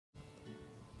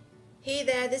Hey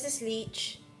there, this is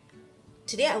Leach.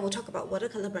 Today I will talk about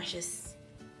watercolor brushes.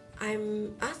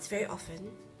 I'm asked very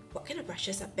often what kind of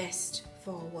brushes are best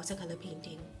for watercolor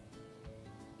painting.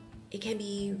 It can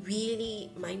be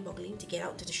really mind-boggling to get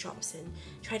out into the shops and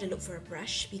try to look for a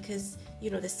brush because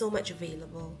there's so much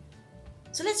available.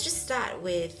 So let's just start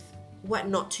with what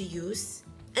not to use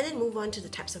and then move on to the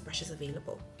types of brushes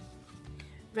available.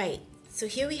 Right, so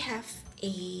here we have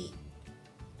a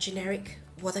generic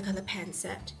watercolor pen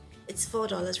set. It's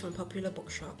 $4 from Popular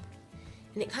Bookshop,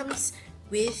 and it comes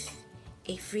with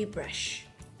a free brush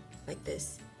like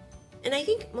this. And I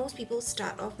think most people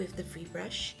start off with the free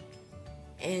brush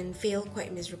and fail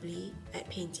quite miserably at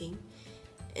painting.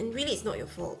 And really, it's not your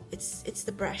fault. It's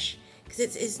the brush,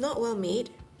 because it's not well made.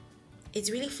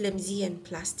 It's really flimsy and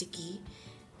plasticky.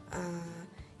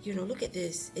 Look at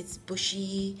this. It's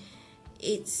bushy.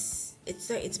 It's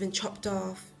like it's been chopped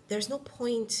off. There's no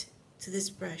point to this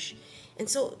brush, and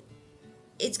so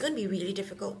it's going to be really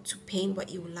difficult to paint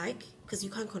what you like because you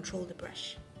can't control the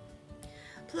brush.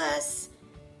 Plus,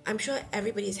 I'm sure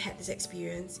everybody's had this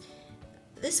experience.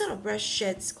 This sort of brush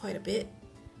sheds quite a bit.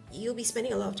 You'll be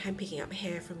spending a lot of time picking up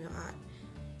hair from your art.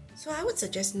 So I would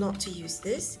suggest not to use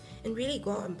this and really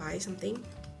go out and buy something.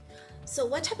 So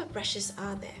what type of brushes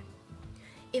are there?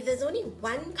 If there's only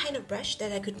one kind of brush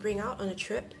that I could bring out on a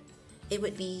trip, it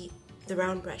would be the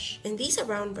round brush. And these are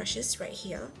round brushes right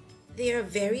here. They are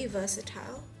very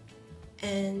versatile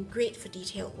and great for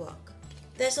detailed work.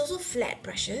 There's also flat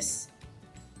brushes.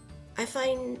 I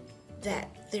find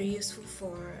that they're useful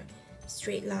for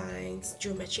straight lines,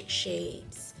 geometric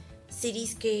shapes,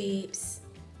 cityscapes.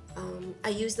 I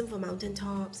use them for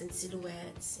mountaintops and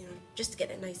silhouettes, just to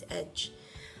get a nice edge.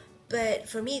 But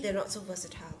for me, they're not so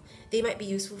versatile. They might be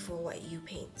useful for what you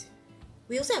paint.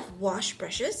 We also have wash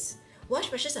brushes. Wash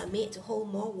brushes are made to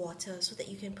hold more water so that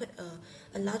you can put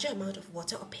a larger amount of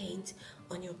water or paint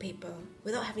on your paper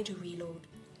without having to reload.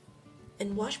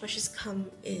 And wash brushes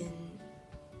come in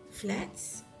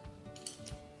flats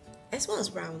as well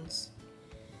as rounds,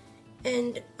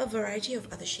 and a variety of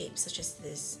other shapes such as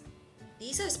this.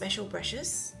 These are special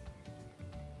brushes.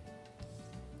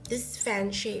 This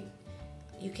fan shape,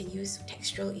 you can use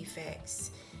textural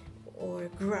effects or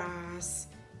grass,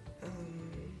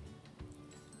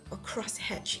 or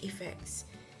crosshatch effects.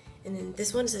 And then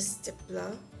this one is a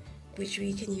stippler, which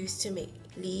we can use to make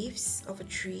leaves of a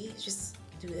tree. Just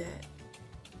do that,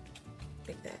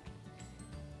 like that.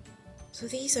 So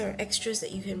these are extras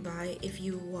that you can buy if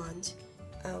you want,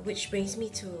 which brings me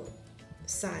to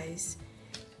size.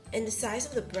 And the size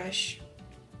of the brush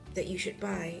that you should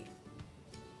buy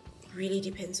really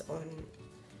depends on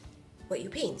what you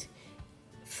paint.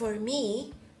 For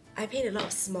me, I paint a lot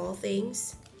of small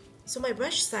things. So my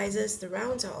brush sizes, the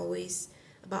rounds are always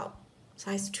about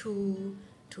size 2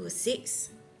 to a 6,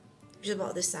 which is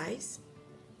about this size.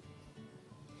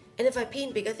 And if I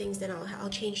paint bigger things, then I'll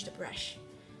change the brush.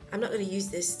 I'm not going to use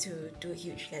this to do a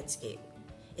huge landscape.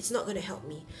 It's not going to help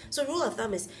me. So rule of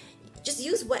thumb is just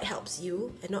use what helps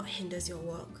you and not hinders your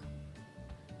work.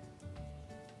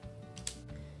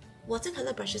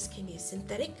 Watercolor brushes can be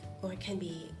synthetic or it can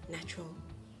be natural.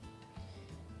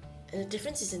 And the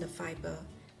difference is in the fiber.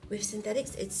 With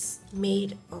synthetics, it's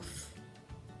made of,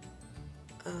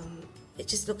 it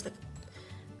just looks like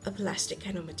a plastic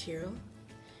kind of material.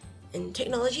 And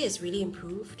technology has really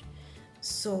improved.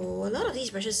 So a lot of these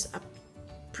brushes are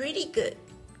pretty good.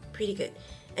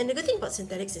 And the good thing about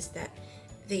synthetics is that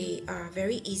they are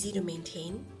very easy to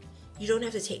maintain. You don't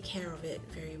have to take care of it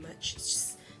very much. It's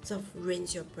just sort of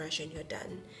rinse your brush and you're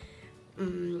done.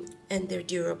 And they're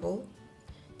durable.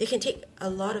 They can take a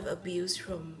lot of abuse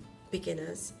from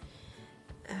beginners.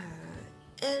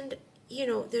 And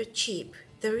they're cheap.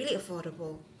 They're really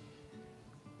affordable.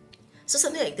 So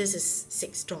something like this is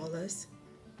 $6.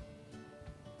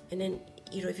 And then,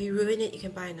 if you ruin it, you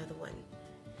can buy another one.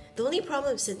 The only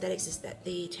problem with synthetics is that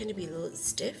they tend to be a little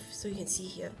stiff. So you can see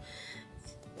here,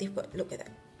 look at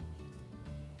that.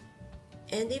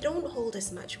 And they don't hold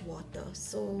as much water,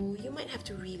 so you might have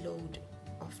to reload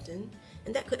often.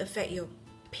 And that could affect your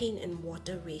paint and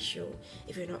water ratio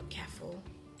if you're not careful.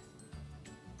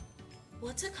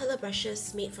 Watercolor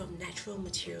brushes made from natural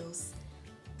materials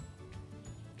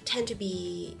tend to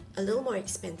be a little more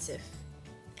expensive,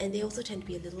 and they also tend to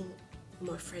be a little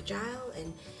more fragile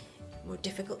and more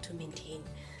difficult to maintain.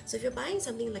 So if you're buying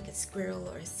something like a squirrel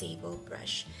or a sable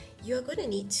brush, you're going to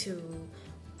need to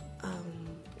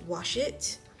wash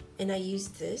it. And I use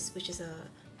this, which is a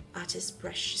artist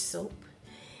brush soap,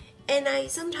 and I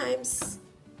sometimes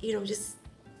just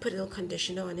put a little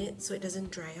conditioner on it so it doesn't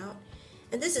dry out.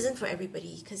 And this isn't for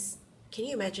everybody because can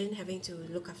you imagine having to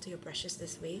look after your brushes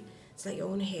this way? It's like your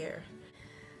own hair.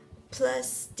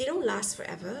 Plus, they don't last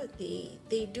forever.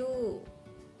 They do,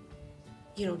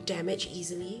 damage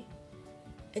easily,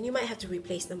 and you might have to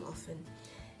replace them often.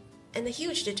 And a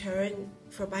huge deterrent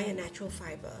for buying a natural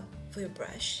fiber for your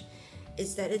brush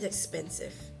is that it's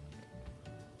expensive.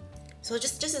 So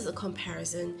just as a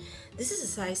comparison, this is a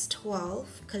size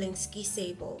 12 Kolinsky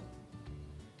Sable.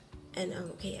 And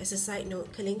okay, as a side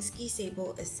note, Kolinsky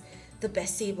Sable is the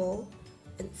best sable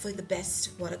and for the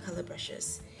best watercolor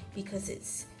brushes because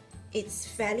it's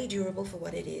fairly durable for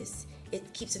what it is.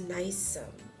 It keeps a nice,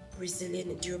 resilient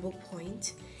and durable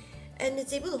point, and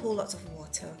it's able to hold lots of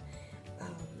water.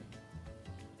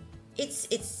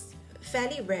 It's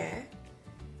fairly rare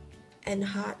and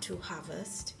hard to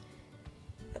harvest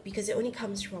because it only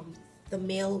comes from the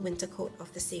male winter coat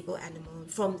of the sable animal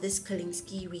from this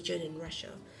Kolinsky region in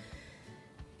Russia.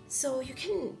 So you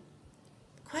can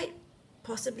quite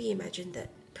possibly imagine that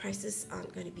prices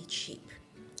aren't going to be cheap.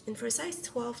 And for a size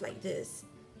 12 like this,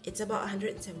 it's about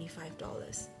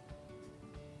 $175.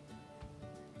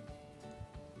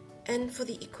 And for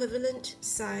the equivalent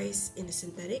size in the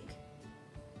synthetic,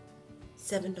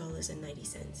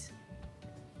 $7.90.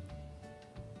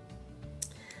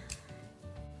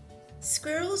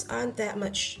 Squirrels aren't that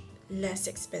much less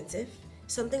expensive.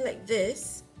 Something like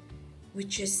this,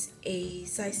 which is a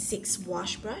size 6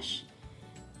 wash brush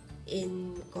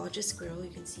in Gorgeous Squirrel, you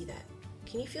can see that.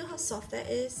 Can you feel how soft that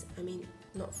is? I mean,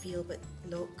 not feel, but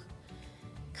look.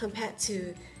 Compared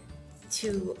to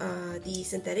the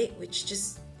synthetic, which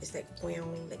just is like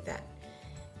that.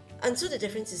 And so the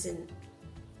difference is in,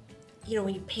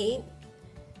 when you paint,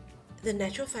 the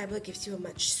natural fiber gives you a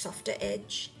much softer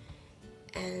edge,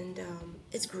 and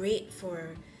it's great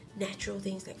for natural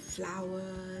things like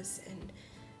flowers and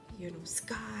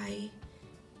sky.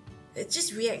 It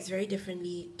just reacts very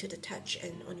differently to the touch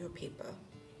and on your paper.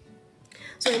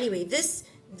 So anyway, this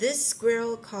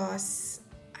squirrel costs,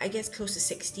 I guess, close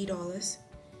to $60.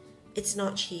 It's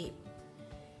not cheap.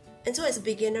 And so as a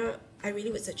beginner, I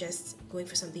really would suggest going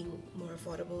for something more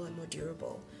affordable and more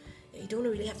durable. You don't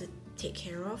really have to take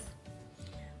care of.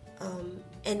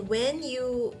 And when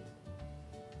you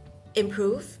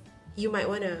improve, you might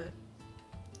want to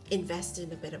invest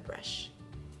in a better brush.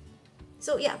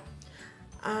 So yeah,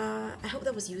 I hope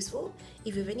that was useful.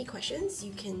 If you have any questions,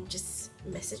 you can just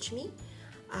message me.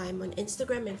 I'm on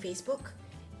Instagram and Facebook,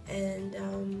 and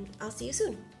I'll see you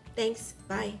soon. Thanks,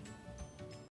 bye.